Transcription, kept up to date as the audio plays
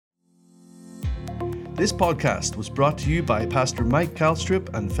This podcast was brought to you by Pastor Mike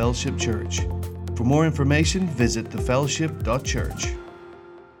Calstrip and Fellowship Church. For more information, visit thefellowship.church. Did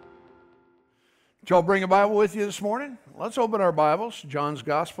y'all bring a Bible with you this morning? Let's open our Bibles. John's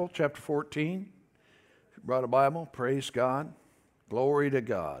Gospel, chapter 14. If you brought a Bible, praise God. Glory to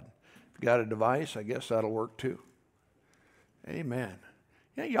God. If you got a device, I guess that'll work too. Amen.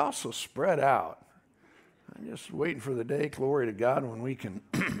 Yeah, you also spread out. I'm just waiting for the day, glory to God, when we can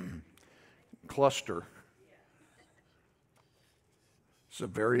cluster. It's a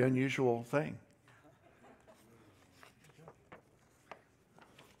very unusual thing.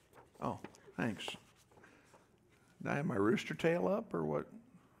 Oh, thanks. Did I have my rooster tail up or what?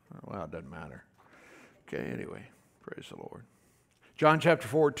 Well, it doesn't matter. Okay, anyway, praise the Lord. John chapter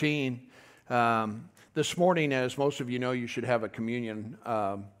 14. This morning, as most of you know, you should have a communion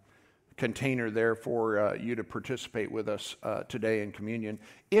container there for you to participate with us today in communion.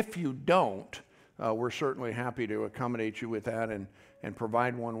 If you don't, we're certainly happy to accommodate you with that and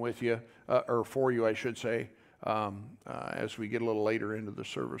provide one with you, or for you, I should say, as we get a little later into the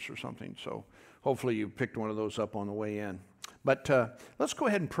service or something. So hopefully you picked one of those up on the way in. But let's go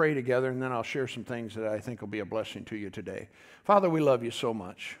ahead and pray together, and then I'll share some things that I think will be a blessing to you today. Father, we love you so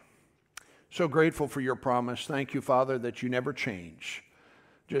much. So grateful for your promise. Thank you, Father, that you never change.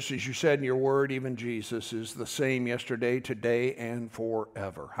 Just as you said in your word, even Jesus is the same yesterday, today, and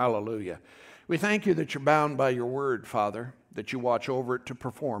forever. Hallelujah. We thank you that you're bound by your word, Father, that you watch over it to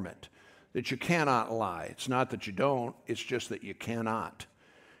perform it, that you cannot lie. It's not that you don't, it's just that you cannot.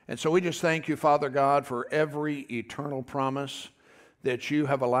 And so we just thank you, Father God, for every eternal promise that you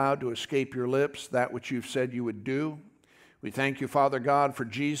have allowed to escape your lips, that which you've said you would do. We thank you, Father God, for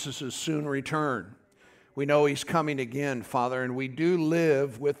Jesus' soon return. We know he's coming again, Father, and we do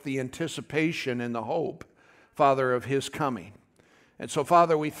live with the anticipation and the hope, Father, of his coming. And so,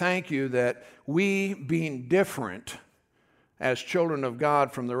 Father, we thank you that we, being different as children of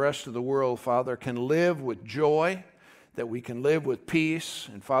God from the rest of the world, Father, can live with joy, that we can live with peace,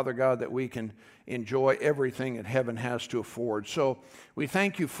 and Father God, that we can enjoy everything that heaven has to afford. So we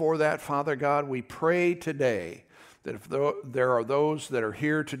thank you for that, Father God. We pray today that if there are those that are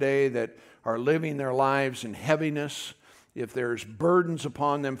here today that are living their lives in heaviness, if there's burdens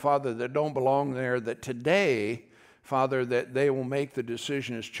upon them, Father, that don't belong there, that today, Father, that they will make the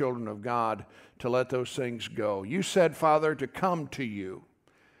decision as children of God to let those things go. You said, Father, to come to you.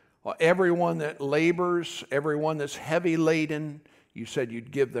 Well, everyone that labors, everyone that's heavy laden, you said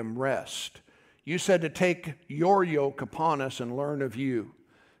you'd give them rest. You said to take your yoke upon us and learn of you,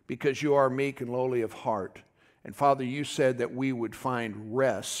 because you are meek and lowly of heart. And Father, you said that we would find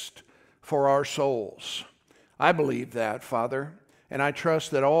rest for our souls. I believe that, Father, and I trust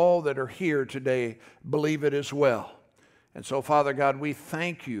that all that are here today believe it as well. And so, Father God, we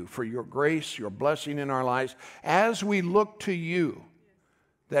thank you for your grace, your blessing in our lives, as we look to you,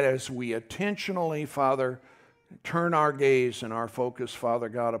 that as we intentionally, Father, turn our gaze and our focus, Father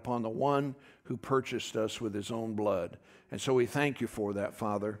God, upon the one who purchased us with his own blood. And so we thank you for that,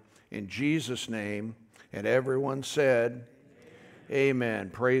 Father, in Jesus' name. And everyone said, Amen.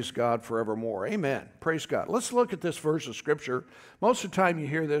 Praise God forevermore. Amen. Praise God. Let's look at this verse of Scripture. Most of the time you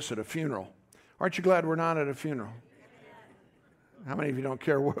hear this at a funeral. Aren't you glad we're not at a funeral? How many of you don't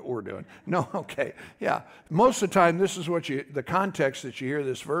care what we're doing? No? Okay. Yeah. Most of the time this is the context that you hear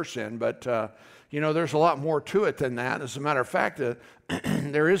this verse in, but there's a lot more to it than that. As a matter of fact,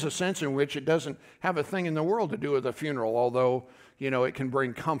 there is a sense in which it doesn't have a thing in the world to do with a funeral, although it can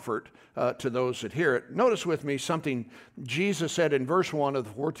bring comfort to those that hear it. Notice with me something Jesus said in verse 1 of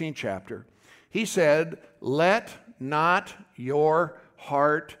the 14th chapter. He said, let not your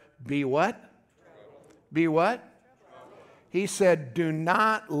heart be what? Be what? He said, do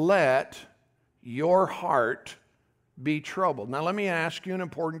not let your heart be troubled. Now let me ask you an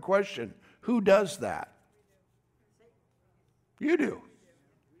important question. Who does that? You do.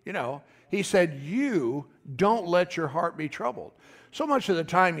 He said, you don't let your heart be troubled. So much of the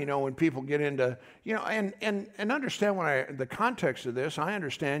time, when people get into, and understand the context of this, I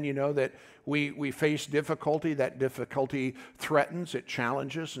understand, that we face difficulty, that difficulty threatens, it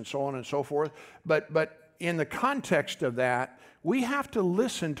challenges, and so on and so forth. But in the context of that, we have to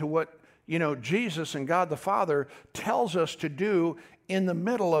listen to what, Jesus and God the Father tells us to do in the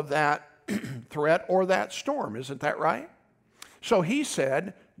middle of that threat or that storm. Isn't that right? So he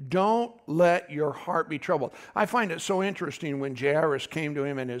said, don't let your heart be troubled. I find it so interesting when Jairus came to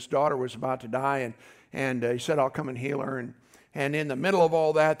him and his daughter was about to die, and he said, I'll come and heal her. And in the middle of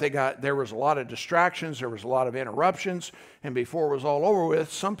all that, there was a lot of distractions, there was a lot of interruptions, and before it was all over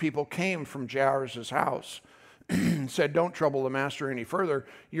with, some people came from Jairus' house and said, don't trouble the master any further,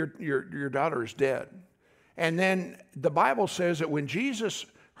 your daughter is dead. And then the Bible says that when Jesus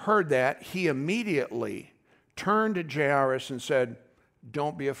heard that, he immediately turned to Jairus and said,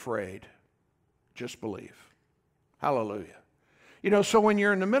 don't be afraid, just believe. Hallelujah. You know, so when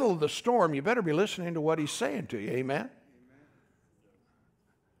you're in the middle of the storm, you better be listening to what he's saying to you. Amen?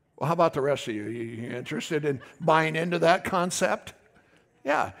 Well, how about the rest of you? You interested in buying into that concept?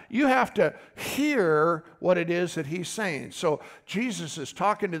 Yeah, you have to hear what it is that he's saying. So Jesus is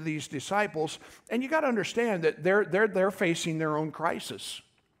talking to these disciples, and you got to understand that they're facing their own crisis.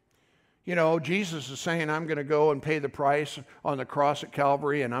 You know, Jesus is saying, I'm going to go and pay the price on the cross at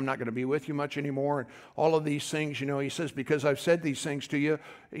Calvary, and I'm not going to be with you much anymore. And all of these things, you know, he says, because I've said these things to you,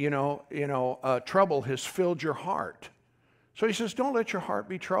 trouble has filled your heart. So he says, don't let your heart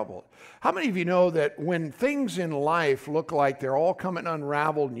be troubled. How many of you know that when things in life look like they're all coming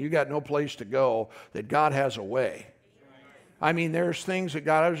unraveled and you got no place to go, that God has a way? I mean, there's things that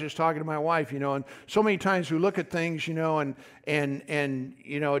God, I was just talking to my wife, you know, and so many times we look at things, you know, and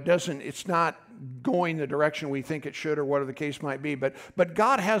you know, it's not going the direction we think it should or whatever the case might be, but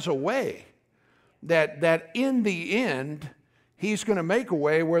God has a way that in the end, he's going to make a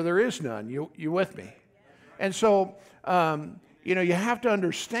way where there is none. You with me? And so, you know, you have to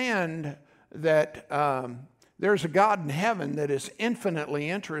understand that there's a God in heaven that is infinitely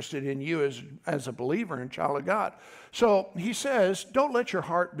interested in you as a believer and child of God. So he says, don't let your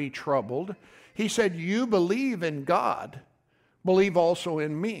heart be troubled. He said, you believe in God, believe also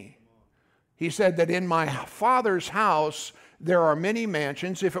in me. He said that in my Father's house there are many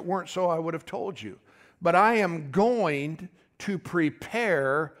mansions. If it weren't so, I would have told you. But I am going to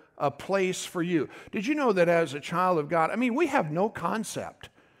prepare a place for you. Did you know that as a child of God, I mean, we have no concept.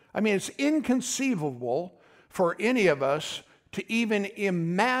 I mean, it's inconceivable for any of us to even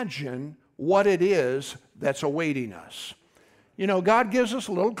imagine what it is that's awaiting us. You know, God gives us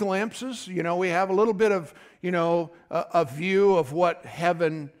little glimpses. You know, we have a little bit of, you know, a view of what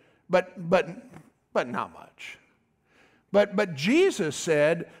heaven, but not much. But Jesus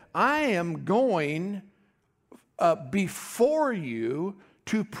said, I am going before you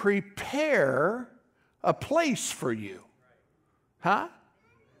to prepare a place for you. Huh?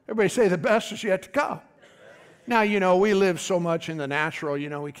 Everybody say the best is yet to come. Now, you know, we live so much in the natural, you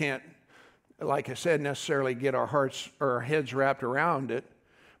know, we can't, like I said, necessarily get our hearts or our heads wrapped around it.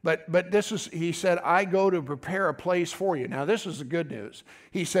 But this is, he said, I go to prepare a place for you. Now, this is the good news.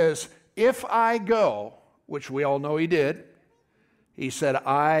 He says, if I go, which we all know he did, he said,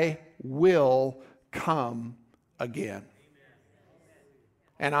 I will come again.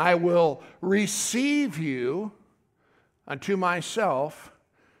 And I will receive you unto myself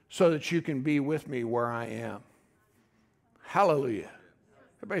so that you can be with me where I am. Hallelujah.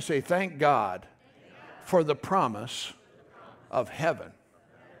 Everybody say, thank God for the promise of heaven.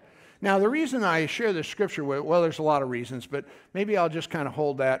 Now, the reason I share this scripture with, well, there's a lot of reasons, but maybe I'll just kind of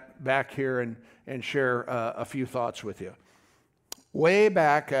hold that back here and share a few thoughts with you. Way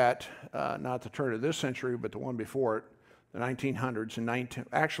back at, not the turn of this century, but the one before it, the 1900s,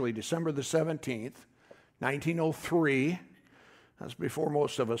 actually December the 17th, 1903, that's before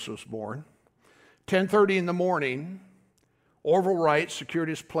most of us was born, 10:30 in the morning, Orville Wright secured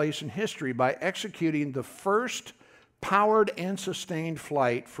his place in history by executing the first powered and sustained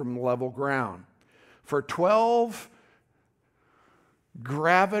flight from level ground. For 12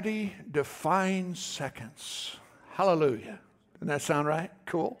 gravity-defying seconds. Hallelujah. Doesn't that sound right?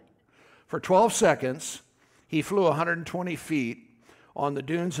 Cool. For 12 seconds, he flew 120 feet on the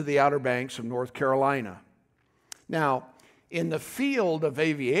dunes of the Outer Banks of North Carolina. Now, in the field of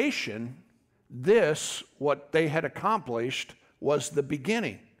aviation, what they had accomplished, was the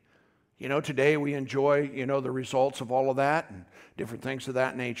beginning. You know, today we enjoy, you know, the results of all of that and different things of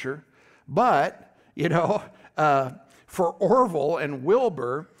that nature. But, you know, for Orville and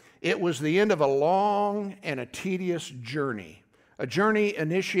Wilbur, it was the end of a long and a tedious journey. A journey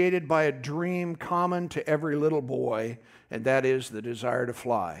initiated by a dream common to every little boy, and that is the desire to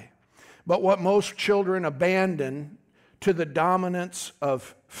fly. But what most children abandon to the dominance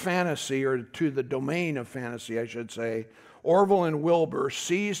of fantasy, or to the domain of fantasy, I should say, Orville and Wilbur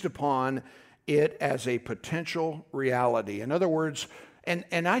seized upon it as a potential reality. In other words, and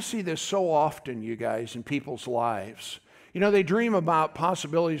I see this so often, you guys, in people's lives. You know, they dream about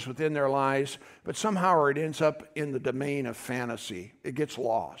possibilities within their lives, but somehow it ends up in the domain of fantasy. It gets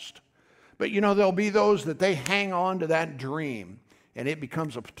lost. But, you know, there'll be those that they hang on to that dream, and it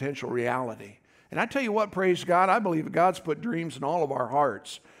becomes a potential reality. And I tell you what, praise God, I believe God's put dreams in all of our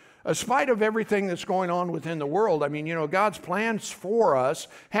hearts. In spite of everything that's going on within the world, I mean, you know, God's plans for us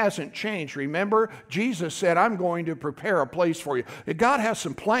hasn't changed. Remember, Jesus said, I'm going to prepare a place for you. God has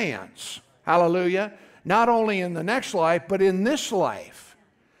some plans. Hallelujah. not only in the next life, but in this life.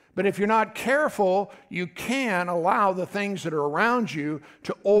 But if you're not careful, you can allow the things that are around you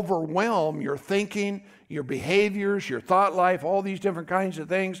to overwhelm your thinking, your behaviors, your thought life, all these different kinds of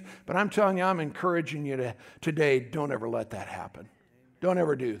things. But I'm telling you, I'm encouraging you today, don't ever let that happen. Don't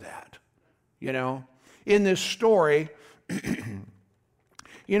ever do that. You know, in this story,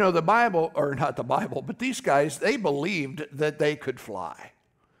 you know, the Bible, or not the Bible, but these guys, they believed that they could fly,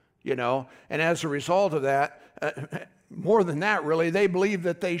 you know, and as a result of that, more than that, really, they believed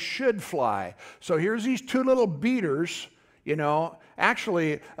that they should fly. So here's these two little beaters, you know.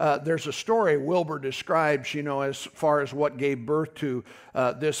 Actually, there's a story Wilbur describes, you know, as far as what gave birth to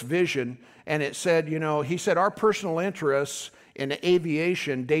this vision. And it said, you know, he said, our personal interests in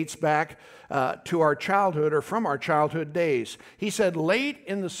aviation dates back to our childhood or from our childhood days. He said late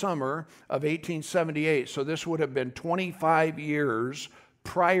in the summer of 1878, so this would have been 25 years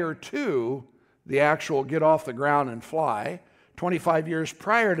prior to the actual get off the ground and fly. 25 years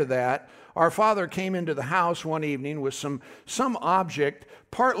prior to that, our father came into the house one evening with some object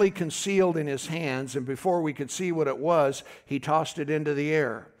partly concealed in his hands, and before we could see what it was, he tossed it into the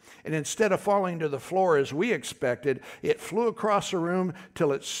air. And instead of falling to the floor as we expected, it flew across the room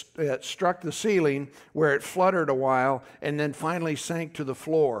till it struck the ceiling, where it fluttered a while and then finally sank to the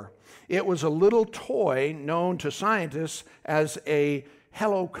floor. It was a little toy known to scientists as a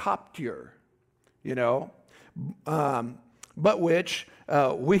helicopter, you know, but which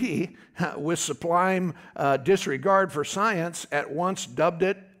we, with sublime disregard for science, at once dubbed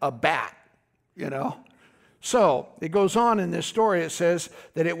it a bat, you know. So it goes on in this story. It says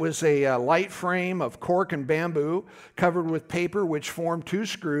that it was a light frame of cork and bamboo covered with paper, which formed two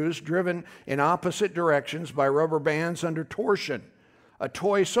screws driven in opposite directions by rubber bands under torsion. A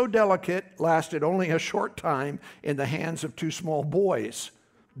toy so delicate lasted only a short time in the hands of two small boys,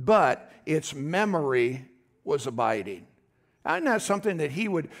 but its memory was abiding. Isn't that something that he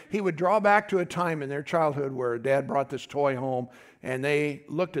would draw back to a time in their childhood where Dad brought this toy home and they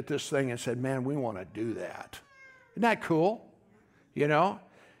looked at this thing and said, man, we want to do that. Isn't that cool? You know?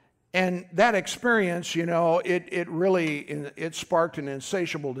 And that experience, you know, it really sparked an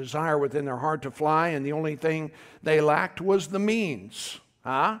insatiable desire within their heart to fly, and the only thing they lacked was the means.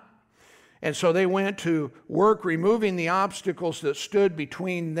 And so they went to work removing the obstacles that stood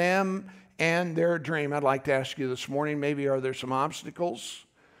between them and their dream. I'd like to ask you this morning, maybe are there some obstacles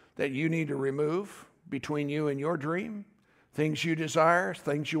that you need to remove between you and your dream? Things you desire,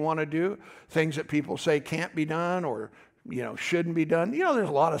 things you want to do, things that people say can't be done or, you know, shouldn't be done. You know, there's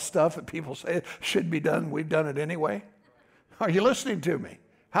a lot of stuff that people say should be done. We've done it anyway. Are you listening to me?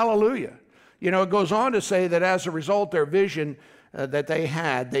 Hallelujah. You know, it goes on to say that as a result, their vision that they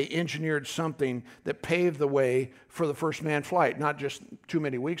had, they engineered something that paved the way for the first manned flight. Not just too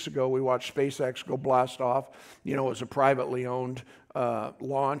many weeks ago, we watched SpaceX go blast off. You know, it was a privately owned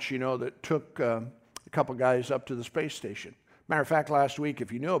launch, you know, that took a couple guys up to the space station. Matter of fact, last week,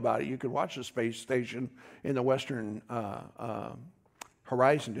 if you knew about it, you could watch the space station in the western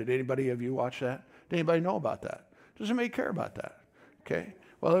horizon. Did anybody of you watch that? Did anybody know about that? Does anybody care about that? Okay.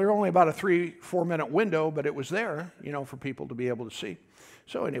 Well, there were only about a 3-4 minute window, but it was there, you know, for people to be able to see.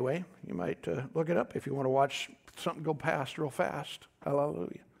 So anyway, you might look it up if you want to watch something go past real fast.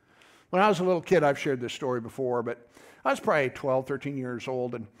 Hallelujah. When I was a little kid, I've shared this story before, but I was probably 12, 13 years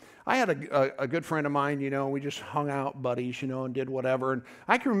old, and I had a good friend of mine, you know, we just hung out, buddies, you know, and did whatever. And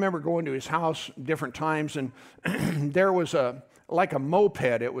I can remember going to his house different times, and there was like a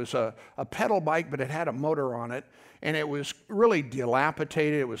moped. It was a pedal bike, but it had a motor on it, and it was really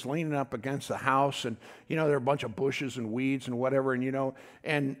dilapidated. It was leaning up against the house, and, you know, there were a bunch of bushes and weeds and whatever, and, you know,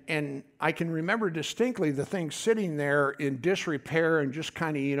 and I can remember distinctly the thing sitting there in disrepair and just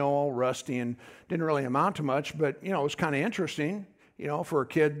kind of, you know, all rusty and didn't really amount to much, but, you know, it was kind of interesting, you know, for a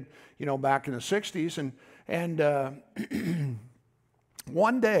kid, you know, back in the 60s. And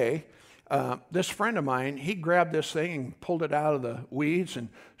one day, this friend of mine, he grabbed this thing and pulled it out of the weeds and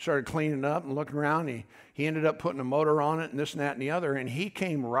started cleaning it up and looking around. He ended up putting a motor on it and this and that and the other, and he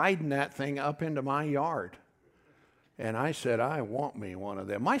came riding that thing up into my yard. And I said, I want me one of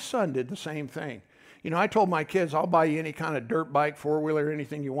them. My son did the same thing. You know, I told my kids, I'll buy you any kind of dirt bike, four-wheeler,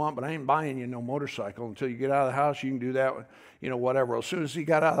 anything you want, but I ain't buying you no motorcycle until you get out of the house. You can do that, you know, whatever. As soon as he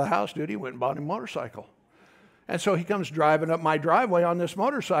got out of the house, dude, he went and bought a motorcycle. And so he comes driving up my driveway on this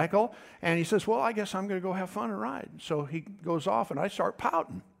motorcycle, and he says, well, I guess I'm going to go have fun and ride. So he goes off, and I start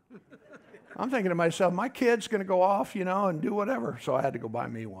pouting. I'm thinking to myself, my kid's going to go off, you know, and do whatever. So I had to go buy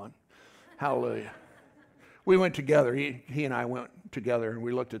me one. Hallelujah. We went together. He and I went together, and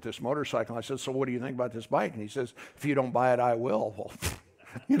we looked at this motorcycle. I said, so what do you think about this bike? And he says, if you don't buy it, I will. Well,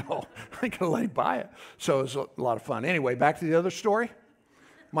 I could let him buy it. So it was a lot of fun. Anyway, back to the other story.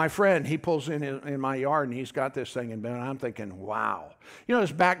 My friend, he pulls in my yard, and he's got this thing, and I'm thinking, wow.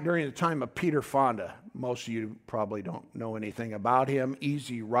 It's back during the time of Peter Fonda. Most of you probably don't know anything about him.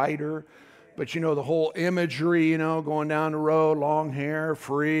 Easy rider. But the whole imagery, going down the road, long hair,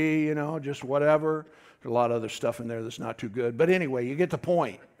 free, just whatever. There's a lot of other stuff in there that's not too good. But anyway, you get the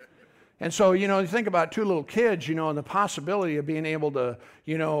point. And so, you think about two little kids, and the possibility of being able to,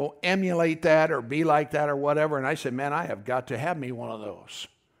 emulate that or be like that or whatever. And I said, man, I have got to have me one of those.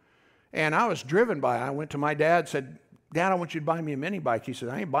 And I was driven by it. I went to my dad, said, Dad, I want you to buy me a mini bike. He said,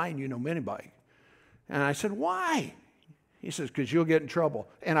 I ain't buying you no mini bike. And I said, why? He says, because you'll get in trouble.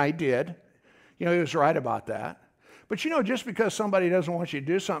 And I did. He was right about that. But just because somebody doesn't want you to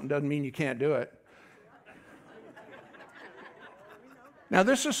do something doesn't mean you can't do it. Now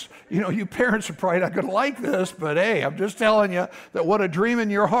this is, you parents are probably not going to like this, but hey, I'm just telling you that what a dream in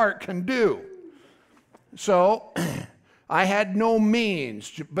your heart can do. So I had no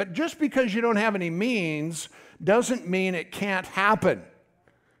means, but just because you don't have any means doesn't mean it can't happen.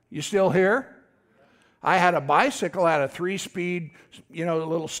 You still here? I had a bicycle, I had a 3-speed,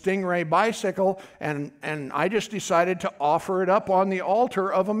 little Stingray bicycle, and I just decided to offer it up on the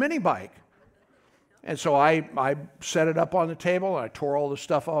altar of a mini bike. And so I set it up on the table, and I tore all the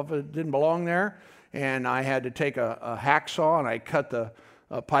stuff off that didn't belong there, and I had to take a hacksaw, and I cut the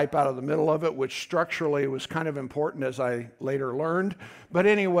pipe out of the middle of it, which structurally was kind of important, as I later learned. But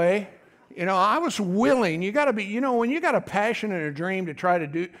anyway, I was willing. You got to be, when you got a passion and a dream to try to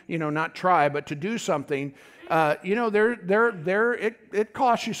do, not try, but to do something, it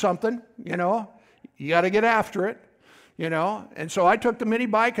costs you something, you got to get after it, and so I took the mini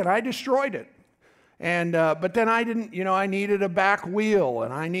bike and I destroyed it. And, but then I didn't, I needed a back wheel,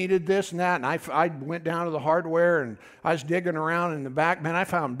 and I needed this and that, and I went down to the hardware, and I was digging around in the back. Man, I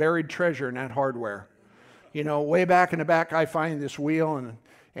found buried treasure in that hardware. Way back in the back, I find this wheel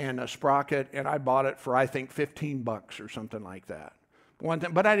and a sprocket, and I bought it for, I think, $15 or something like that.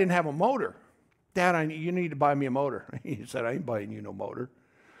 But I didn't have a motor. Dad, you need to buy me a motor. He said, I ain't buying you no motor.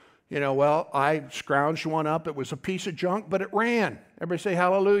 Well, I scrounged one up. It was a piece of junk, but it ran. Everybody say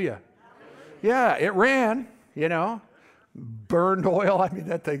hallelujah. Yeah, it ran, burned oil. I mean,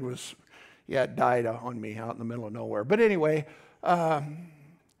 that thing was, it died on me out in the middle of nowhere. But anyway,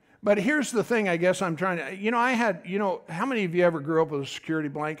 but here's the thing, I guess I'm trying to, I had, how many of you ever grew up with a security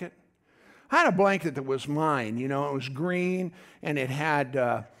blanket? I had a blanket that was mine, it was green, and it had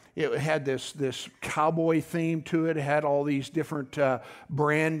this cowboy theme to it. It had all these different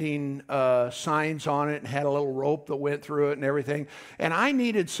branding signs on it, and had a little rope that went through it and everything. And I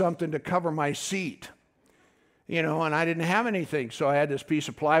needed something to cover my seat, and I didn't have anything. So I had this piece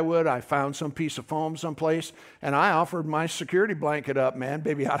of plywood. I found some piece of foam someplace, and I offered my security blanket up, man.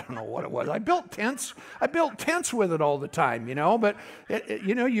 Baby, I don't know what it was. I built tents with it all the time, but,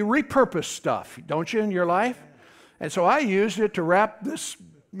 you repurpose stuff, don't you, in your life? And so I used it to wrap this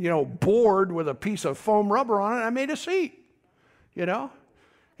board with a piece of foam rubber on it. I made a seat, and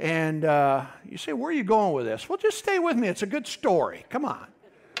you say, where are you going with this? Well, just stay with me. It's a good story. Come on,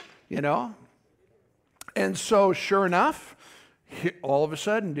 And so sure enough, all of a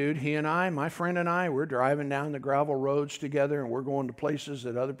sudden, dude, my friend and I, we're driving down the gravel roads together, and we're going to places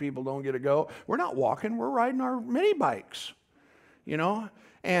that other people don't get to go. We're not walking, we're riding our mini bikes,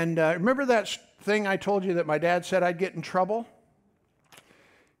 And remember that thing I told you that my dad said I'd get in trouble?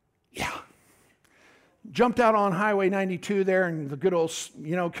 Yeah. Jumped out on Highway 92 there in the good old,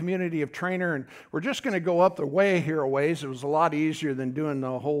 community of Trainer, and we're just going to go up the way here a ways. It was a lot easier than doing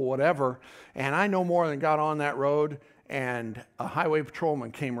the whole whatever, and I no more than got on that road, and a highway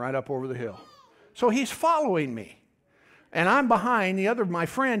patrolman came right up over the hill. So he's following me, and I'm behind. My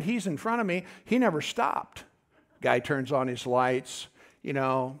friend, he's in front of me. He never stopped. Guy turns on his lights,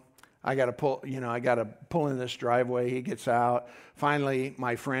 I got to pull in this driveway. He gets out. Finally,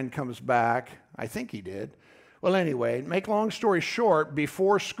 my friend comes back. I think he did. Well, anyway, make long story short,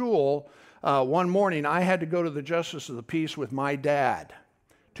 before school, one morning, I had to go to the Justice of the Peace with my dad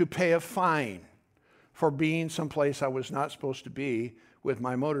to pay a fine for being someplace I was not supposed to be with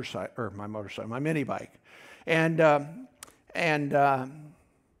my my mini bike.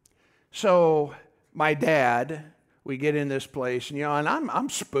 So my dad, we get in this place, and I'm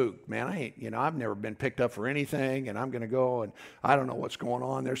spooked, man. I've never been picked up for anything, and I'm going to go, and I don't know what's going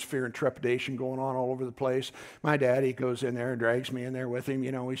on. There's fear and trepidation going on all over the place. My dad, he goes in there and drags me in there with him.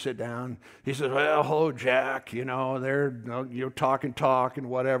 We sit down. He says, well, hello, Jack. They're talk and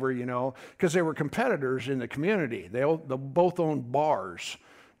whatever, because they were competitors in the community. They both owned bars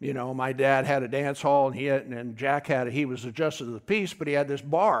You know, my dad had a dance hall, and Jack he was the justice of the peace, but he had this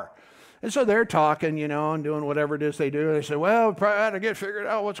bar. And so they're talking, you know, and doing whatever it is they do. And they say, well, we probably had to get figured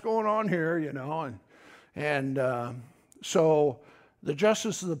out what's going on here, you know. So the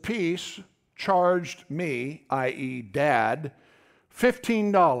justice of the peace charged me, i.e. Dad,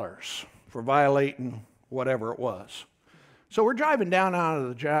 $15 for violating whatever it was. So we're driving down out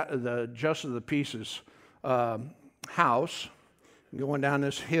of the justice of the peace's house, going down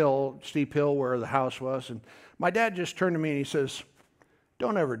this hill, steep hill where the house was. And my dad just turned to me and he says,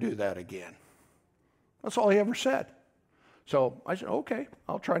 don't ever do that again. That's all he ever said. So I said, okay,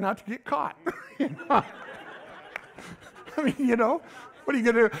 I'll try not to get caught. I mean, you know, what are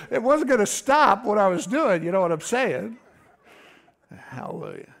you going to do? It wasn't going to stop what I was doing, you know what I'm saying?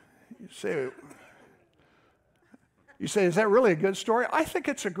 Hallelujah. You say, is that really a good story? I think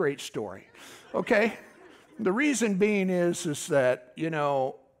it's a great story, okay? The reason being is that, you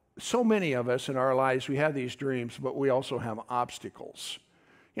know, so many of us in our lives, we have these dreams, but we also have obstacles.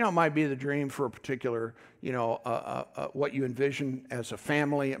 You know, it might be the dream for a particular, you know, what you envision as a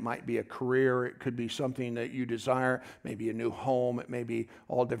family. It might be a career. It could be something that you desire, maybe a new home. It may be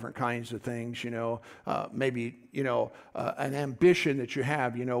all different kinds of things, you know, maybe, you know, an ambition that you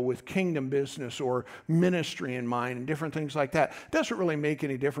have, you know, with kingdom business or ministry in mind and different things like that. It doesn't really make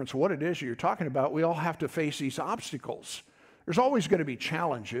any difference what it is you're talking about. We all have to face these obstacles. There's always going to be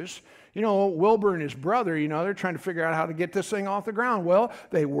challenges. You know, Wilbur and his brother, you know, they're trying to figure out how to get this thing off the ground. Well,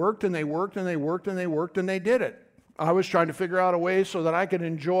 they worked and they worked and they worked and they worked and they did it. I was trying to figure out a way so that I could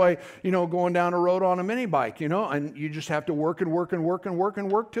enjoy, you know, going down a road on a mini bike, you know, and you just have to work and work and work and work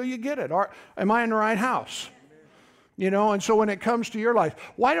and work till you get it. Am I in the right house? You know, and so when it comes to your life,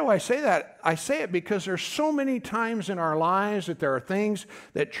 why do I say that? I say it because there's so many times in our lives that there are things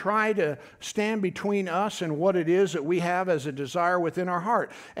that try to stand between us and what it is that we have as a desire within our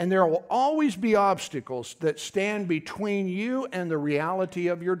heart. And there will always be obstacles that stand between you and the reality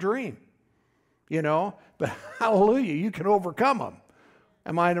of your dream. You know, but hallelujah, you can overcome them.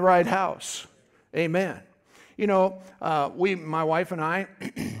 Am I in the right house? Amen. You know, my wife and I,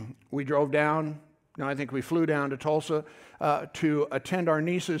 we drove down. No, I think we flew down to Tulsa to attend our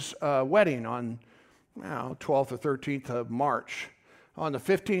niece's wedding on 12th or 13th of March. On the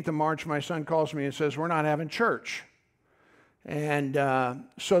 15th of March, my son calls me and says, we're not having church. And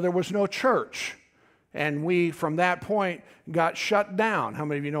so there was no church. And we, from that point, got shut down. How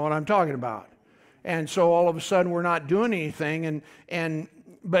many of you know what I'm talking about? And so all of a sudden, we're not doing anything.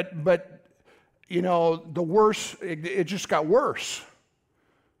 But you know, the worse, it just got worse.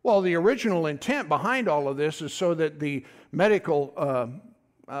 Well, the original intent behind all of this is so that the medical,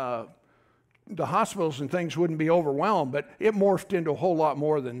 the hospitals and things wouldn't be overwhelmed, but it morphed into a whole lot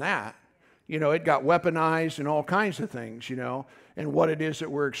more than that. You know, it got weaponized and all kinds of things, you know, and what it is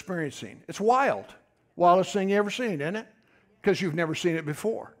that we're experiencing. It's wild. Wildest thing you ever seen, isn't it? Because you've never seen it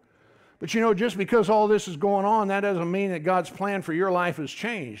before. But you know, just because all this is going on, that doesn't mean that God's plan for your life has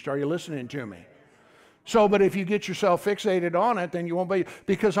changed. Are you listening to me? So, but if you get yourself fixated on it, then you won't be,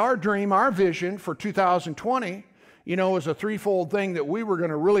 because our dream, our vision for 2020, you know, is a threefold thing that we were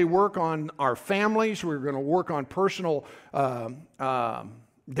going to really work on our families. We were going to work on personal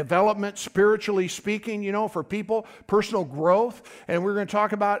development, spiritually speaking, you know, for people, personal growth. And we're going to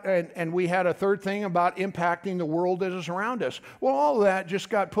talk about, and we had a third thing about impacting the world that is around us. Well, all of that just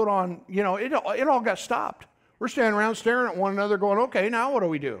got put on, you know, it all got stopped. We're standing around staring at one another going, okay, now what do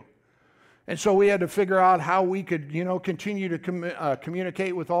we do? And so we had to figure out how we could, you know, continue to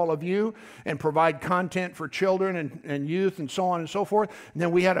communicate with all of you and provide content for children and youth and so on and so forth. And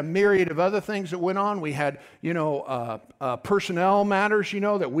then we had a myriad of other things that went on. We had, you know, personnel matters, you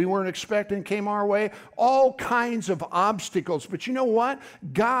know, that we weren't expecting came our way. All kinds of obstacles. But you know what?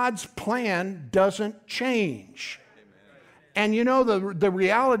 God's plan doesn't change. And you know, the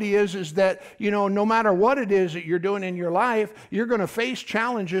reality is that, you know, no matter what it is that you're doing in your life, you're going to face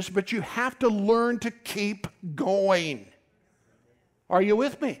challenges, but you have to learn to keep going. Are you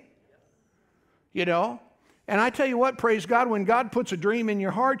with me? You know? And I tell you what, praise God, when God puts a dream in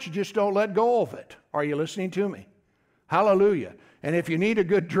your heart, you just don't let go of it. Are you listening to me? Hallelujah. And if you need a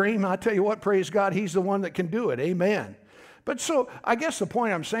good dream, I tell you what, praise God, He's the one that can do it. Amen. But so I guess the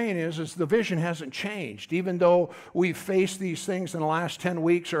point I'm saying is the vision hasn't changed, even though we've faced these things in the last 10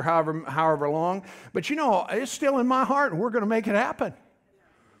 weeks or however long. But you know, it's still in my heart, and we're going to make it happen.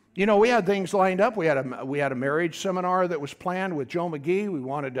 You know, we had things lined up. We had a marriage seminar that was planned with Joe McGee. We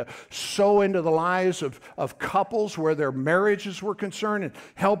wanted to sow into the lives of couples where their marriages were concerned and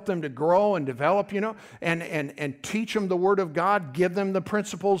help them to grow and develop, you know, and teach them the Word of God, give them the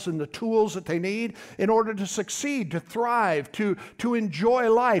principles and the tools that they need in order to succeed, to thrive, to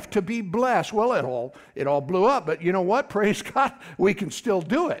enjoy life, to be blessed. Well, it all blew up, but you know what? Praise God, we can still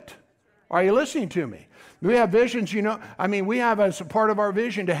do it. Are you listening to me? We have visions, you know. I mean, we have as a part of our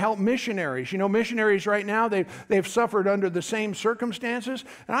vision to help missionaries. You know, missionaries right now, they've suffered under the same circumstances.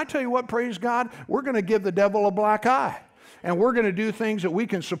 And I tell you what, praise God, we're going to give the devil a black eye. And we're going to do things that we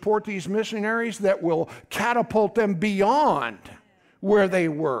can support these missionaries that will catapult them beyond where they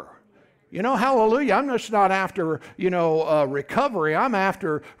were. You know, hallelujah. I'm just not after, recovery. I'm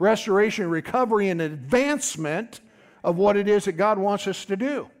after restoration, recovery, and advancement of what it is that God wants us to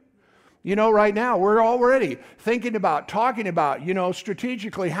do. You know, right now, we're already thinking about, talking about,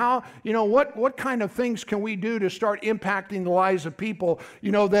 strategically how, what kind of things can we do to start impacting the lives of people,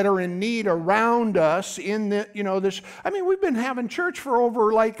 that are in need around us in this. I mean, we've been having church for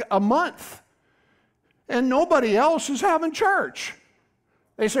over like a month, and nobody else is having church.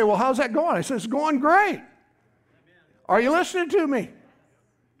 They say, well, how's that going? I said, it's going great. Are you listening to me?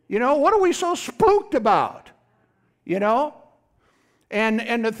 What are we so spooked about?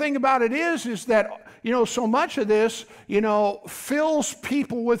 And the thing about it is that, so much of this, fills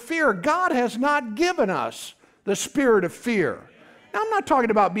people with fear. God has not given us the spirit of fear. Now, I'm not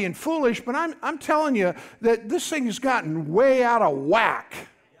talking about being foolish, but I'm telling you that this thing has gotten way out of whack.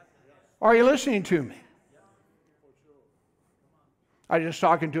 Are you listening to me? I was just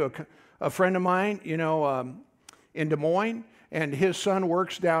talking to a friend of mine, in Des Moines, and his son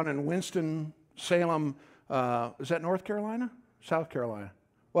works down in Winston-Salem. Is that North Carolina? South Carolina.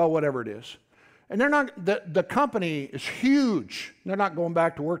 Well, whatever it is. And they're not, the company is huge. They're not going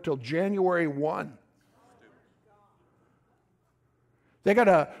back to work till January 1. They got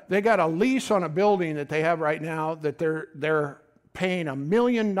a lease on a building that they have right now that they're paying $1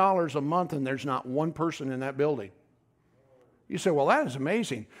 million a month, and there's not one person in that building. You say, well, that is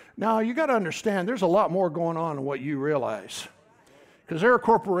amazing. Now, you got to understand, there's a lot more going on than what you realize. Because there are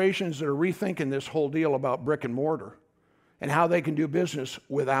corporations that are rethinking this whole deal about brick and mortar and how they can do business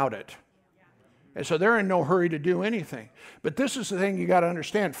without it. And so they're in no hurry to do anything. But this is the thing you got to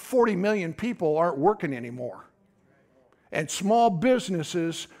understand. 40 million people aren't working anymore. And small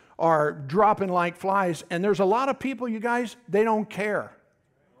businesses are dropping like flies. And there's a lot of people, you guys, they don't care.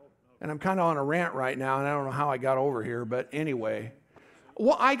 And I'm kind of on a rant right now, and I don't know how I got over here, but anyway.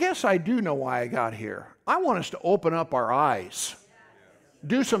 Well, I guess I do know why I got here. I want us to open up our eyes.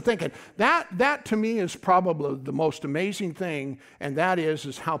 Do some thinking. That to me is probably the most amazing thing, and that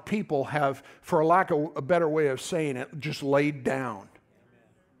is how people have, for lack of a better way of saying it, just laid down.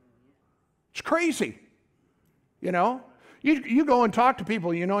 It's crazy. You go and talk to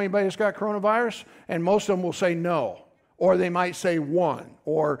people, anybody that's got coronavirus, and most of them will say no, or they might say one,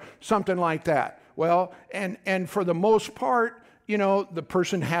 or something like that. Well, and for the most part, the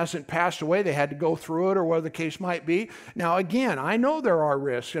person hasn't passed away. They had to go through it or whatever the case might be. Now, again, I know there are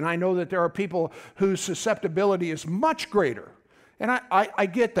risks, and I know that there are people whose susceptibility is much greater. And I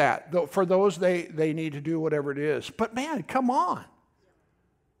get that. For those, they need to do whatever it is. But, man, come on.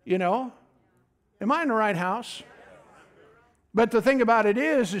 Am I in the right house? But the thing about it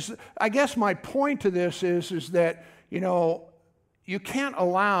is I guess my point to this is that, you can't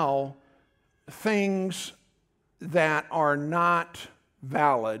allow things that are not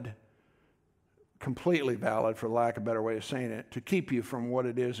valid, completely valid, for lack of a better way of saying it, to keep you from what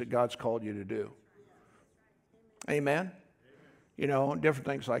it is that God's called you to do. Amen? Different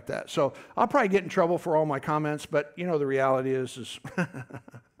things like that. So I'll probably get in trouble for all my comments, but the reality is I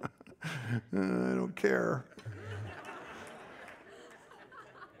don't care.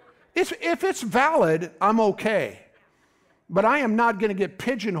 If it's valid, I'm okay. But I am not going to get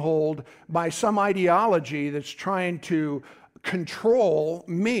pigeonholed by some ideology that's trying to control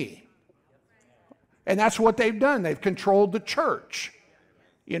me. And that's what they've done. They've controlled the church.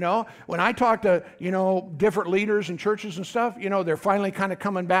 When I talk to, different leaders in churches and stuff, they're finally kind of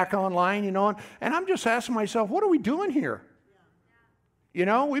coming back online, and I'm just asking myself, what are we doing here?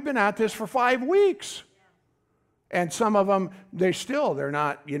 We've been at this for 5 weeks. And some of them, they're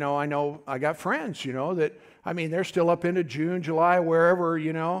not, I know I got friends, that, they're still up into June, July, wherever,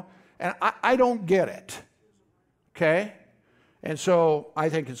 and I don't get it, okay? And so I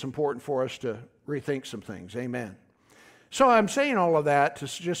think it's important for us to rethink some things, amen. So I'm saying all of that to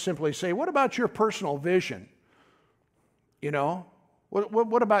just simply say, what about your personal vision?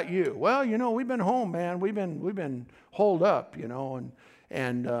 What about you? Well, we've been home, man. We've been holed up,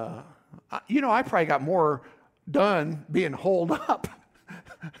 And I probably got more done being holed up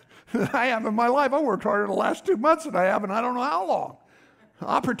than I have in my life. I worked harder the last 2 months than I have in I don't know how long.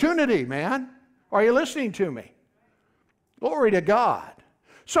 Opportunity, man. Are you listening to me? Glory to God.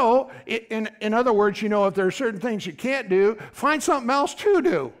 So, in other words, if there are certain things you can't do, find something else to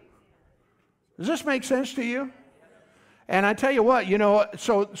do. Does this make sense to you? And I tell you what,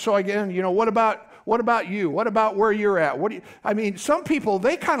 so again, what about you? What about where you're at? Some people,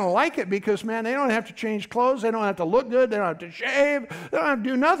 they kind of like it because, man, they don't have to change clothes. They don't have to look good. They don't have to shave. They don't have to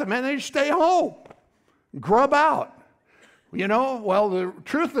do nothing, man. They just stay home, grub out. Well, the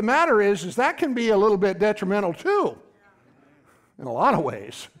truth of the matter is that can be a little bit detrimental too, in a lot of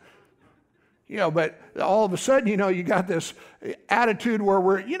ways. But all of a sudden, you got this attitude where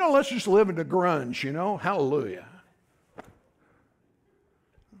we're, let's just live in the grunge, hallelujah.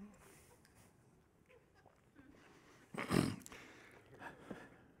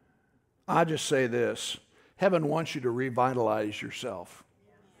 I just say this, heaven wants you to revitalize yourself.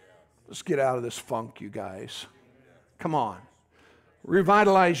 Let's get out of this funk, you guys. Come on.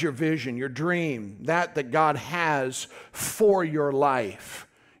 Revitalize your vision, your dream, that God has for your life.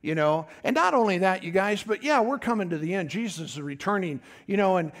 And not only that, you guys, but we're coming to the end. Jesus is returning,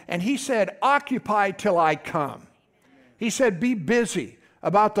 and he said, occupy till I come. He said, be busy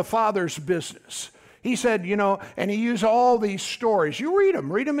about the Father's business. He said, and he used all these stories. You read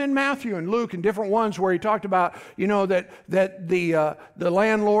them in Matthew and Luke and different ones where he talked about, that the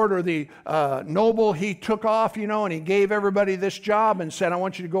landlord or the noble, he took off, and he gave everybody this job and said, I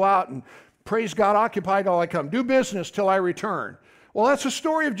want you to go out and praise God, occupy till I come. Do business till I return. Well, that's the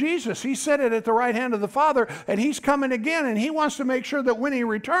story of Jesus. He said it at the right hand of the Father, and he's coming again, and he wants to make sure that when he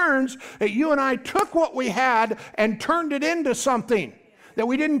returns, that you and I took what we had and turned it into something. That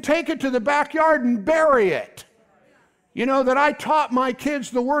we didn't take it to the backyard and bury it. That I taught my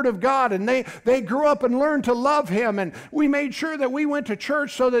kids the Word of God, and they grew up and learned to love Him, and we made sure that we went to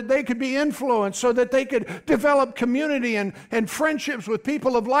church so that they could be influenced, so that they could develop community and friendships with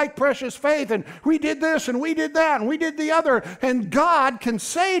people of like precious faith, and we did this, and we did that, and we did the other, and God can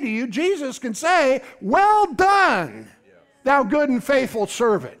say to you, Jesus can say, well done, thou good and faithful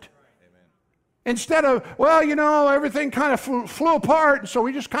servant. Instead of, everything kind of flew apart, and so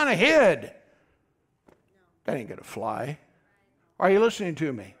we just kind of hid. That ain't going to fly. Are you listening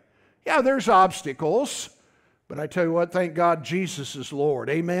to me? Yeah, there's obstacles, but I tell you what, thank God Jesus is Lord.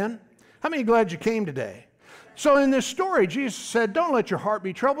 Amen? How many glad you came today? So in this story, Jesus said, don't let your heart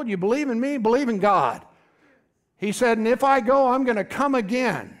be troubled. You believe in me, believe in God. He said, and if I go, I'm going to come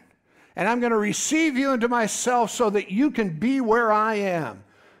again, and I'm going to receive you into myself so that you can be where I am.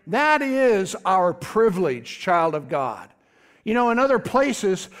 That is our privilege, child of God. In other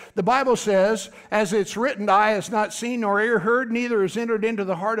places, the Bible says, as it's written, eye has not seen nor ear heard, neither has entered into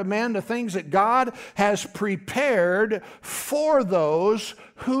the heart of man the things that God has prepared for those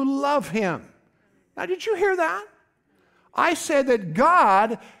who love Him. Now, did you hear that? I said that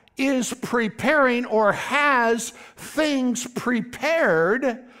God is preparing or has things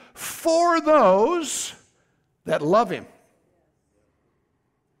prepared for those that love Him.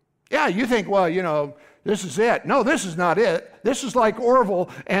 Yeah, you think, this is it. No, this is not it. This is like Orville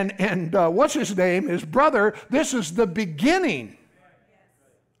and what's his name, his brother. This is the beginning.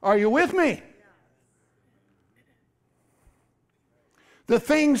 Are you with me? The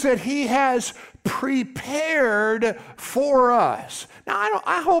things that He has prepared for us. Now,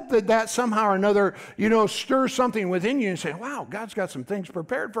 I hope that somehow or another, stirs something within you and say, wow, God's got some things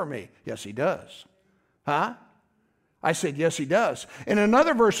prepared for me. Yes, He does. Huh? I said, yes, He does. In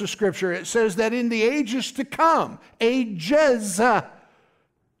another verse of Scripture, it says that in the ages to come,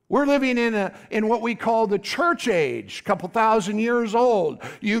 we're living in what we call the church age, a couple thousand years old.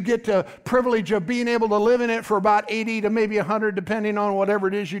 You get the privilege of being able to live in it for about 80 to maybe 100, depending on whatever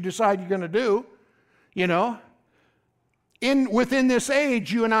it is you decide you're going to do, Within this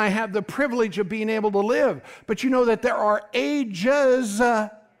age, you and I have the privilege of being able to live. But you know that there are ages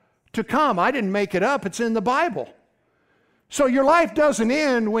to come. I didn't make it up. It's in the Bible. So your life doesn't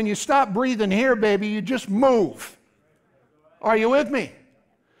end when you stop breathing here, baby. You just move. Are you with me?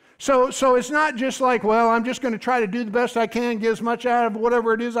 So it's not just like, well, I'm just going to try to do the best I can, get as much out of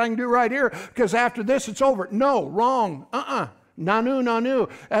whatever it is I can do right here, because after this it's over. No, wrong. Nanu, nanu.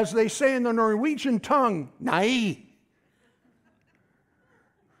 As they say in the Norwegian tongue, nai.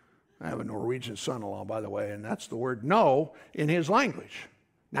 I have a Norwegian son-in-law, by the way, and that's the word no in his language.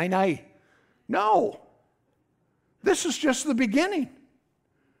 Nai, nai. No. This is just the beginning.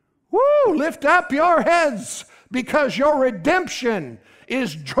 Woo! Lift up your heads because your redemption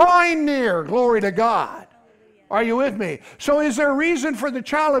is drawing near. Glory to God. Are you with me? So is there a reason for the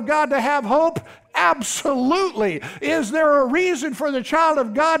child of God to have hope? Absolutely. Is there a reason for the child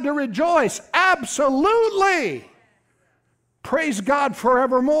of God to rejoice? Absolutely. Praise God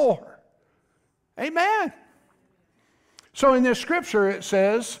forevermore. Amen. So in this scripture it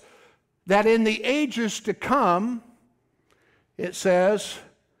says that in the ages to come, it says,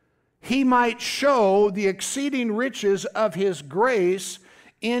 He might show the exceeding riches of His grace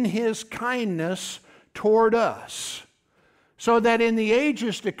in His kindness toward us. So that in the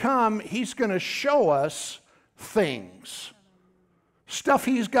ages to come, He's going to show us things. Stuff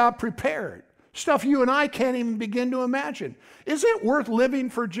He's got prepared. Stuff you and I can't even begin to imagine. Is it worth living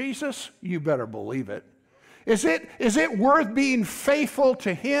for Jesus? You better believe it. Is it worth being faithful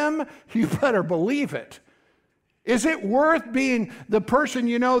to Him? You better believe it. Is it worth being the person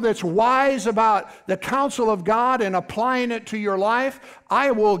you know that's wise about the counsel of God and applying it to your life?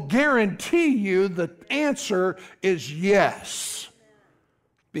 I will guarantee you the answer is yes.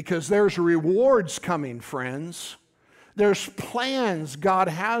 Because there's rewards coming, friends. There's plans God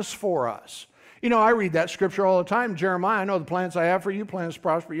has for us. You know, I read that scripture all the time. Jeremiah, I know the plans I have for you, plans to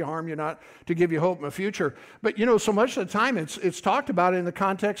prosper you, harm you not, to give you hope in the future. But you know, so much of the time it's talked about in the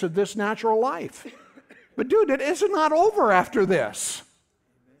context of this natural life. But dude, it is not over after this.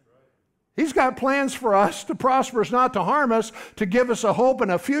 He's got plans for us to prosper us, not to harm us, to give us a hope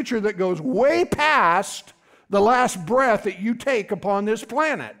and a future that goes way past the last breath that you take upon this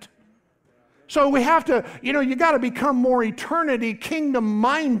planet. So we have to, you got to become more eternity,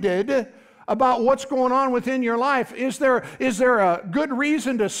 kingdom-minded about what's going on within your life. Is there a good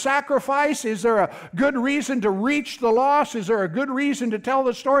reason to sacrifice? Is there a good reason to reach the lost? Is there a good reason to tell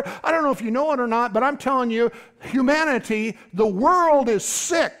the story? I don't know if you know it or not, but I'm telling you, humanity, the world is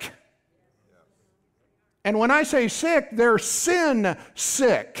sick. And when I say sick, they're sin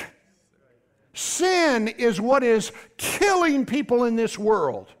sick. Sin is what is killing people in this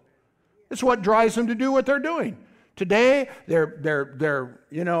world. It's what drives them to do what they're doing. Today, they're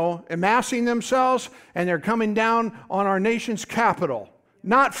amassing themselves, and they're coming down on our nation's capital,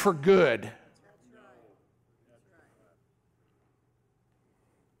 not for good.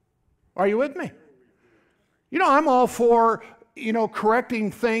 Are you with me? I'm all for, correcting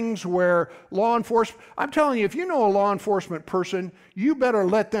things where law enforcement, I'm telling you, if you know a law enforcement person, you better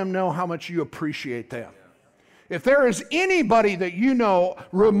let them know how much you appreciate them. If there is anybody that you know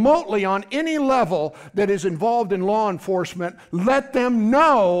remotely on any level that is involved in law enforcement, let them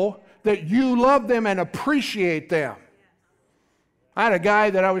know that you love them and appreciate them. I had a guy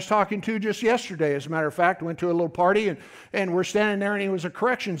that I was talking to just yesterday, as a matter of fact, went to a little party and we're standing there, and he was a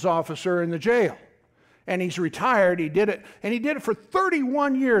corrections officer in the jail. And he's retired, he did it for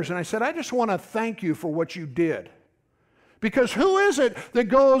 31 years. And I said, I just want to thank you for what you did. Because who is it that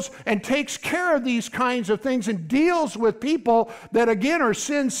goes and takes care of these kinds of things and deals with people that, again, are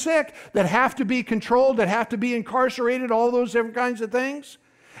sin sick, that have to be controlled, that have to be incarcerated, all those different kinds of things?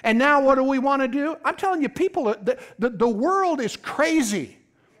 And now what do we want to do? I'm telling you, people, the world is crazy.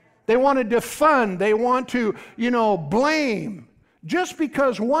 They want to defund. They want to, blame. Just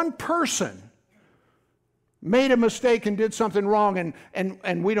because one person made a mistake and did something wrong,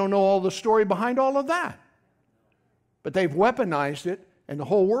 and we don't know all the story behind all of that. But they've weaponized it, and the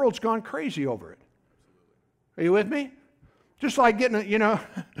whole world's gone crazy over it. Are you with me? Just like getting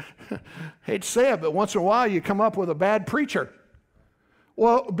hate to say it, but once in a while you come up with a bad preacher.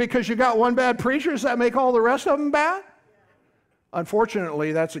 Well, because you got one bad preacher, does that make all the rest of them bad?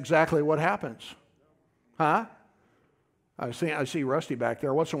 Unfortunately, that's exactly what happens. Huh? I see Rusty back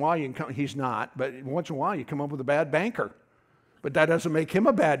there. Once in a while you can come, he's not, but once in a while you come up with a bad banker. But that doesn't make him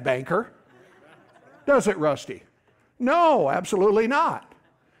a bad banker. Does it, Rusty? No, absolutely not.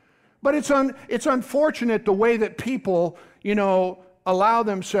 But it's unfortunate the way that people, allow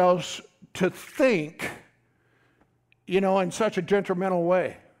themselves to think, in such a detrimental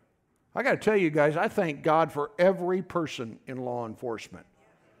way. I got to tell you guys, I thank God for every person in law enforcement.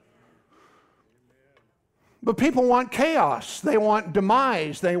 But people want chaos. They want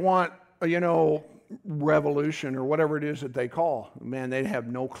demise. They want, revolution or whatever it is that they call. Man, they have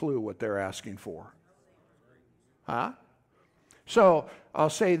no clue what they're asking for. Huh? So I'll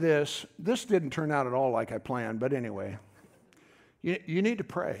say this. This didn't turn out at all like I planned, but anyway, you need to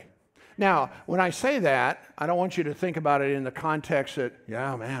pray. Now, when I say that, I don't want you to think about it in the context that,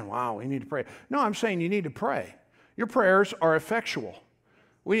 yeah, man, wow, we need to pray. No, I'm saying you need to pray. Your prayers are effectual.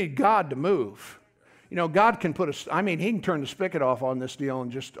 We need God to move. God can He can turn the spigot off on this deal in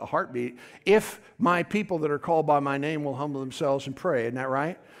just a heartbeat if my people that are called by my name will humble themselves and pray. Isn't that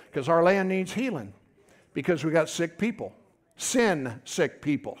right? Because our land needs healing. Because we got sick people. Sin sick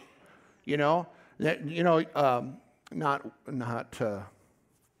people. Not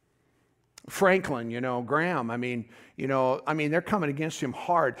Franklin, Graham. I mean, they're coming against him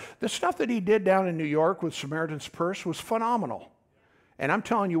hard. The stuff that he did down in New York with Samaritan's Purse was phenomenal. And I'm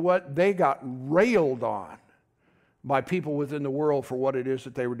telling you what, they got railed on by people within the world for what it is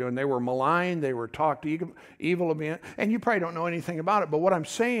that they were doing. They were maligned, they were talked evil of me, and you probably don't know anything about it, but what I'm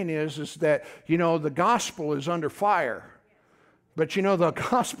saying is that, the gospel is under fire. But the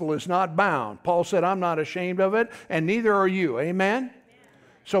gospel is not bound. Paul said, I'm not ashamed of it, and neither are you. Amen?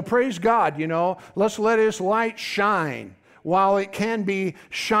 So praise God, let's let His light shine while it can be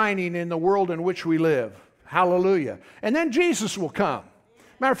shining in the world in which we live. Hallelujah. And then Jesus will come.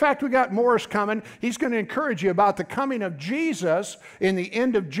 Matter of fact, we got Morris coming. He's going to encourage you about the coming of Jesus in the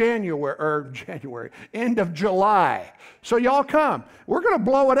end of end of July. So y'all come. We're going to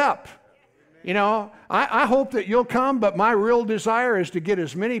blow it up. I hope that you'll come, but my real desire is to get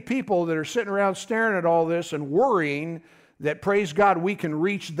as many people that are sitting around staring at all this and worrying that, praise God, we can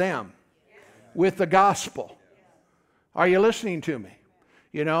reach them with the gospel. Are you listening to me?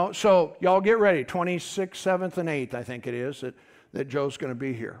 So y'all get ready. 26th, 7th, and 8th, I think it is, that Joe's going to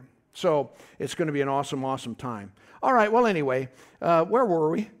be here. So it's going to be an awesome, awesome time. All right, well, anyway, where were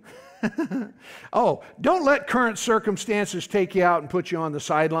we? Oh, don't let current circumstances take you out and put you on the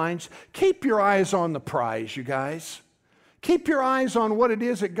sidelines. Keep your eyes on the prize, you guys. Keep your eyes on what it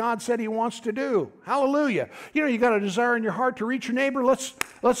is that God said He wants to do. Hallelujah. You got a desire in your heart to reach your neighbor. Let's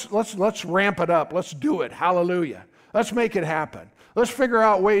ramp it up. Let's do it. Hallelujah. Let's make it happen. Let's figure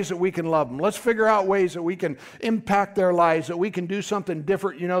out ways that we can love them. Let's figure out ways that we can impact their lives, that we can do something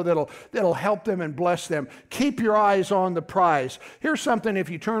different, that'll help them and bless them. Keep your eyes on the prize. Here's something, if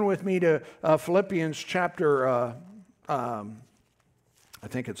you turn with me to Philippians chapter, I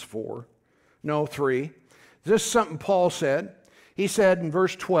think it's 3. This is something Paul said. He said in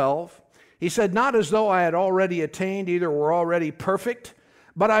verse 12, he said, not as though I had already attained, either were already perfect,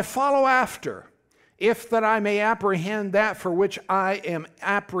 but I follow after, if that I may apprehend that for which I am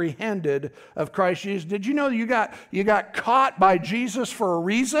apprehended of Christ Jesus. Did you know you got caught by Jesus for a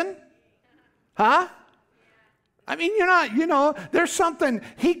reason? Huh? I mean, there's something,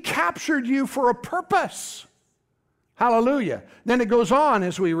 He captured you for a purpose. Hallelujah. Then it goes on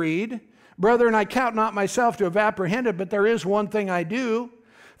as we read, brethren, I count not myself to have apprehended, but there is one thing I do,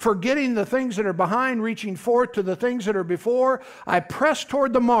 forgetting the things that are behind, reaching forth to the things that are before, I press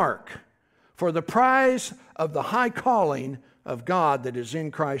toward the mark for the prize of the high calling of God that is in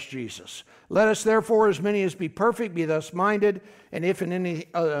Christ Jesus. Let us therefore, as many as be perfect, be thus minded, and if in any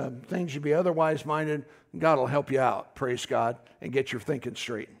things you be otherwise minded, God will help you out, praise God, and get your thinking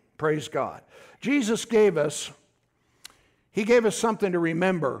straight. Praise God. Jesus gave us something to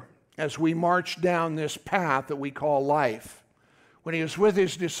remember as we march down this path that we call life. When He was with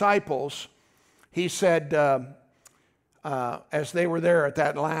His disciples, He said, as they were there at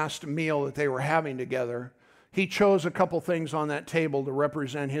that last meal that they were having together, He chose a couple things on that table to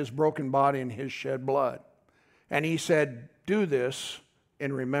represent His broken body and His shed blood. And He said, do this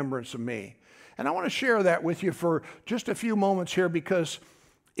in remembrance of me. And I want to share that with you for just a few moments here, because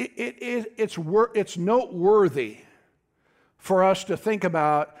it's noteworthy for us to think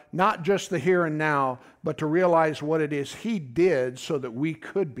about not just the here and now, but to realize what it is He did so that we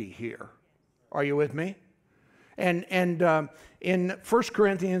could be here. Are you with me? And in 1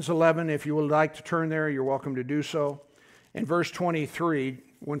 Corinthians 11, if you would like to turn there, you're welcome to do so. In verse 23,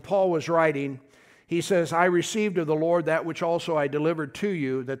 when Paul was writing, he says, I received of the Lord that which also I delivered to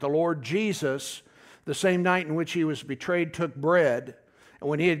you, that the Lord Jesus, the same night in which He was betrayed, took bread. And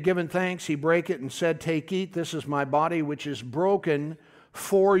when He had given thanks, He brake it and said, take, eat, this is my body, which is broken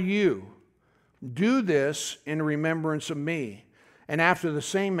for you. Do this in remembrance of me. And after the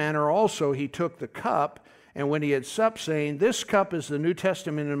same manner also He took the cup, and when He had supped, saying, this cup is the New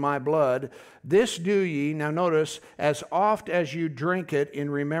Testament in my blood. This do ye, now notice, as oft as you drink it in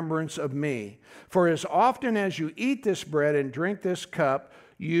remembrance of me. For as often as you eat this bread and drink this cup,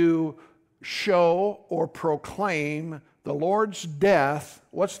 you show or proclaim the Lord's death.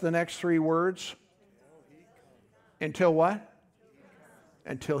 What's the next 3 words? Until what?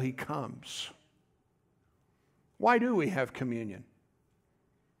 Until He comes. Why do we have communion?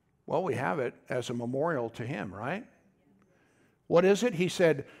 Well, we have it as a memorial to Him, right? What is it? He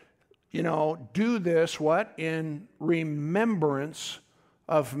said, do this, what? In remembrance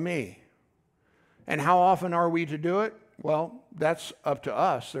of me. And how often are we to do it? Well, that's up to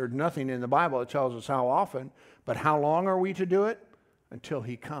us. There's nothing in the Bible that tells us how often, but how long are we to do it? Until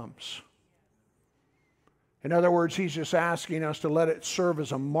He comes. In other words, He's just asking us to let it serve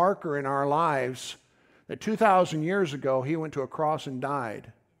as a marker in our lives that 2,000 years ago He went to a cross and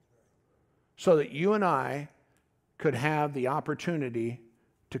died. so that you and I could have the opportunity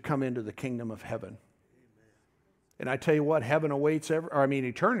to come into the kingdom of heaven. And I tell you what, heaven awaits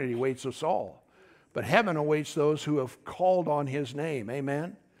eternity awaits us all. But heaven awaits those who have called on his name.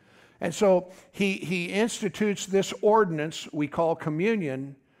 Amen? And so he institutes this ordinance we call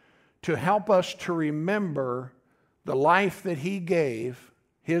communion to help us to remember the life that he gave,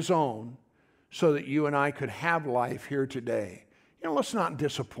 his own, so that you and I could have life here today. You know, let's not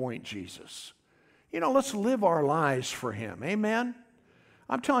disappoint Jesus. You know, let's live our lives for him. Amen?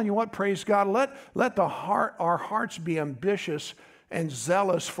 I'm telling you what, praise God, let our hearts be ambitious and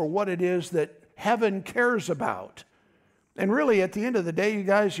zealous for what it is that heaven cares about. And really, at the end of the day, you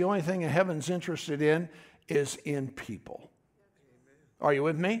guys, the only thing that heaven's interested in is in people. Are you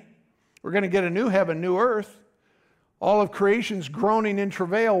with me? We're going to get a new heaven, new earth. All of creation's groaning in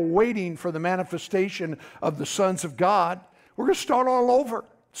travail, waiting for the manifestation of the sons of God. We're going to start all over.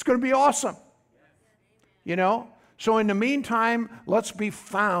 It's going to be awesome. You know? So in the meantime, let's be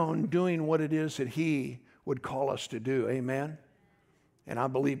found doing what it is that he would call us to do. Amen? And I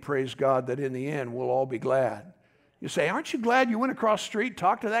believe, praise God, that in the end, we'll all be glad. You say, aren't you glad you went across the street,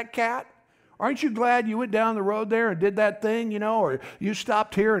 talked to that cat? Aren't you glad you went down the road there and did that thing, you know, or you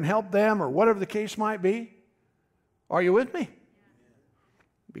stopped here and helped them, or whatever the case might be? Are you with me?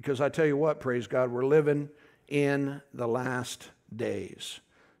 Because I tell you what, praise God, we're living in the last days.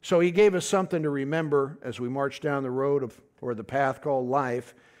 So he gave us something to remember as we march down the road or the path called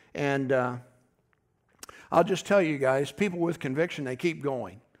life. And I'll just tell you guys, people with conviction, they keep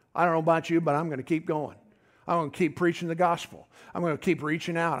going. I don't know about you, but I'm going to keep going. I'm going to keep preaching the gospel. I'm going to keep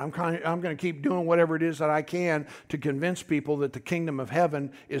reaching out. I'm going to keep doing whatever it is that I can to convince people that the kingdom of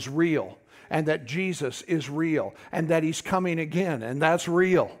heaven is real and that Jesus is real and that he's coming again, and that's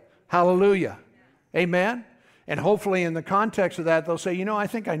real. Hallelujah. Amen? And hopefully in the context of that, they'll say, you know, I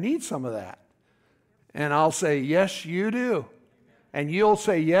think I need some of that. And I'll say, yes, you do. And you'll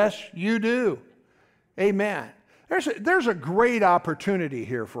say, yes, you do. Amen. There's a great opportunity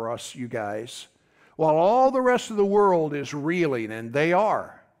here for us, you guys. While all the rest of the world is reeling, and they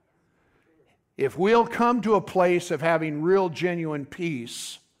are, if we'll come to a place of having real, genuine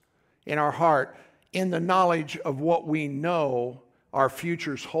peace in our heart, in the knowledge of what we know our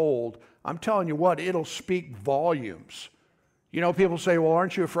futures hold, I'm telling you what, it'll speak volumes. You know, people say, well,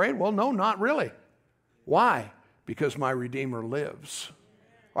 aren't you afraid? Well, no, not really. Why? Because my Redeemer lives.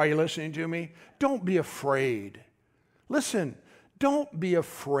 Are you listening to me? Don't be afraid. Listen, don't be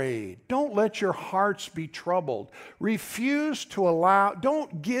afraid. Don't let your hearts be troubled. Refuse to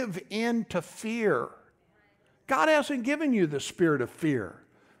don't give in to fear. God hasn't given you the spirit of fear,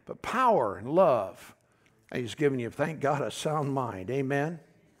 but power and love. And he's given you, thank God, a sound mind. Amen?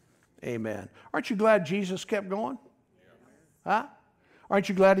 Amen. Aren't you glad Jesus kept going? Huh? Aren't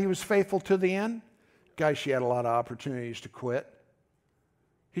you glad he was faithful to the end? Guys, she had a lot of opportunities to quit.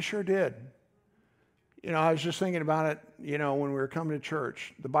 He sure did. You know, I was just thinking about it, you know, when we were coming to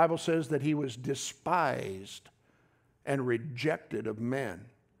church. The Bible says that he was despised and rejected of men.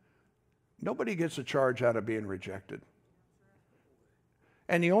 Nobody gets a charge out of being rejected.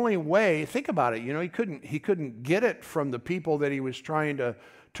 And the only way, think about it, you know, he couldn't get it from the people that he was trying to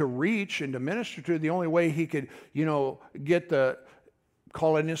reach and to minister to. The only way he could, you know, get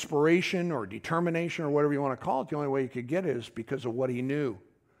call it inspiration or determination or whatever you want to call it, the only way he could get it is because of what he knew.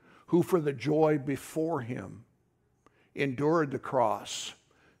 Who for the joy before him endured the cross,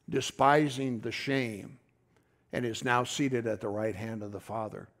 despising the shame, and is now seated at the right hand of the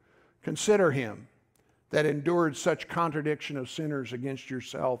Father. Consider him that endured such contradiction of sinners against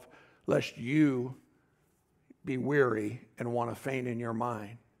yourself, lest you be weary and want to faint in your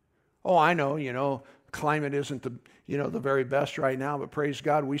mind. Oh, I know, you know, climate isn't the very best right now, but praise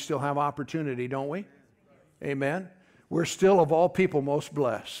God, we still have opportunity, don't we? Amen. We're still of all people most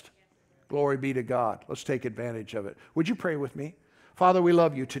blessed. Glory be to God. Let's take advantage of it. Would you pray with me? Father, we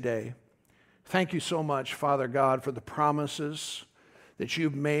love you today. Thank you so much, Father God, for the promises that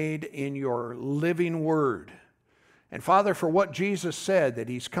you've made in your living word. And Father, for what Jesus said, that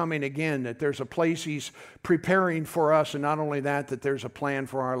he's coming again, that there's a place he's preparing for us, and not only that, that there's a plan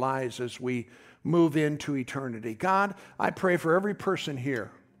for our lives as we move into eternity. God, I pray for every person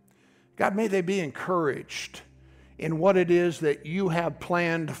here. God, may they be encouraged in what it is that you have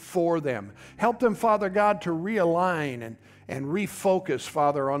planned for them. Help them, Father God, to realign and refocus,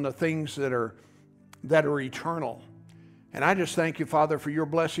 Father, on the things that are eternal. And I just thank you, Father, for your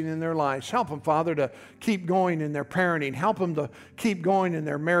blessing in their lives. Help them, Father, to keep going in their parenting. Help them to keep going in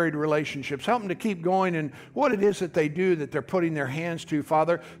their married relationships. Help them to keep going in what it is that they do, that they're putting their hands to,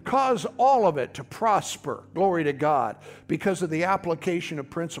 Father. Cause all of it to prosper, glory to God, because of the application of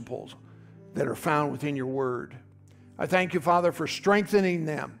principles. that are found within your word. I thank you, Father, for strengthening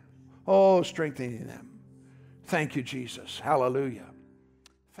them. Oh, strengthening them. Thank you, Jesus. Hallelujah.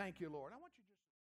 Thank you, Lord.